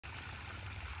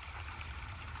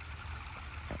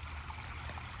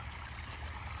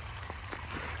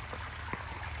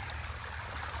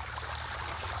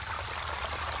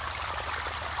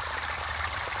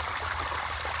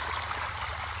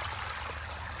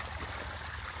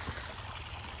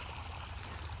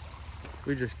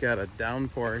We just got a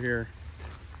downpour here.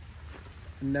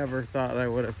 Never thought I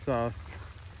would have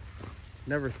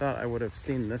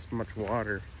seen this much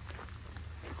water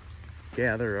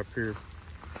gather up here.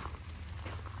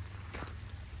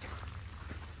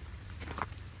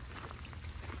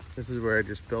 This is where I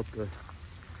just built the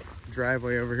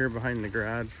driveway over here behind the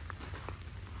garage.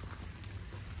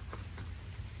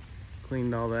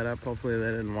 Cleaned all that up. Hopefully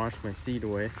that didn't wash my seed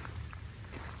away.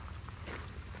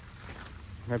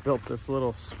 I built this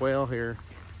little swale here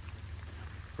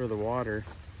for the water.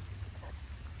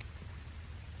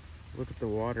 Look at the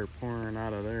water pouring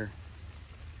out of there.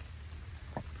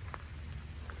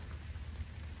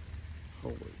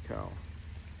 Holy cow.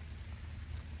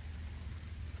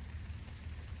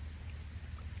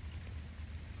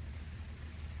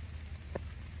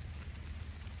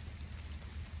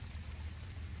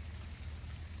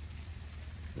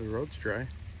 The road's dry.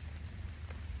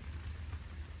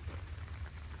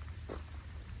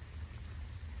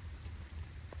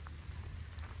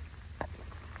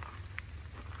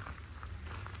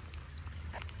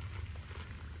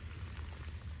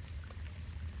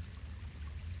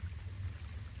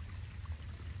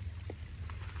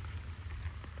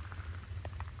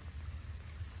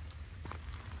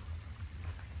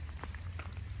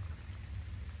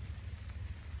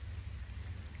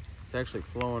 It's actually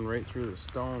flowing right through the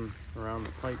stone around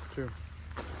the pipe too.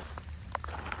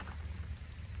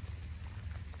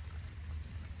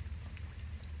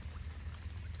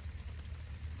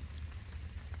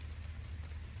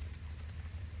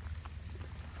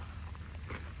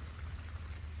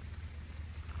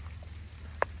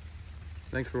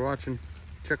 Thanks for watching.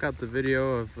 Check out the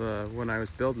video of when I was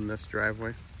building this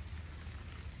driveway.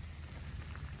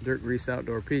 Dirt Grease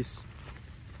Outdoor Peace.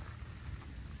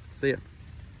 See ya.